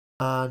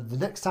And the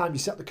next time you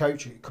sit on the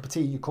couch, you get a cup of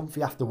tea, you're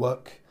comfy after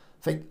work,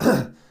 think,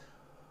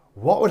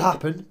 what would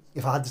happen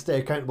if I had to stay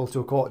accountable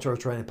to a coach or a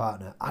training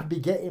partner? I'd be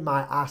getting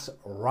my ass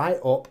right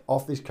up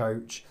off this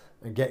couch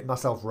and getting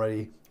myself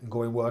ready and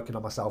going working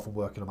on myself and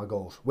working on my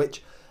goals.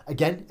 Which,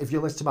 again, if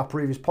you listen to my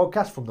previous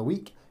podcast from the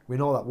week, we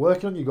know that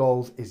working on your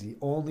goals is the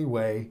only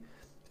way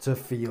to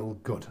feel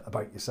good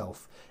about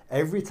yourself.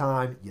 Every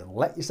time you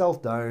let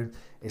yourself down,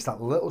 it's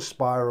that little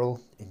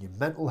spiral in your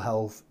mental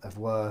health of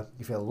where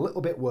you feel a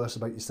little bit worse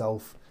about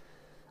yourself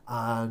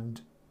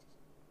and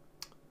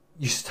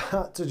you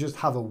start to just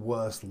have a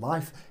worse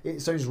life.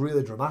 It sounds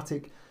really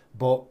dramatic,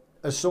 but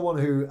as someone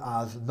who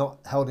has not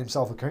held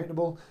himself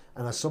accountable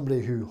and as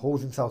somebody who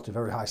holds himself to a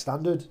very high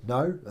standard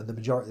now and the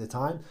majority of the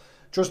time,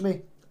 trust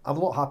me, I'm a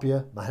lot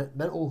happier. My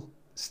mental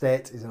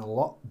state is in a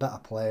lot better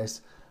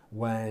place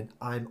when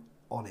I'm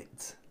on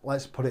it.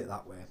 Let's put it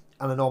that way.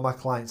 And I know my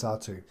clients are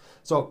too.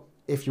 So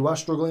if you are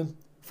struggling,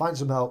 find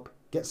some help,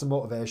 get some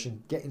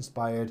motivation, get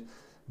inspired,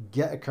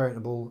 get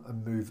accountable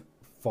and move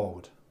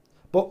forward.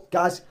 But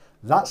guys,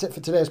 that's it for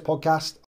today's podcast.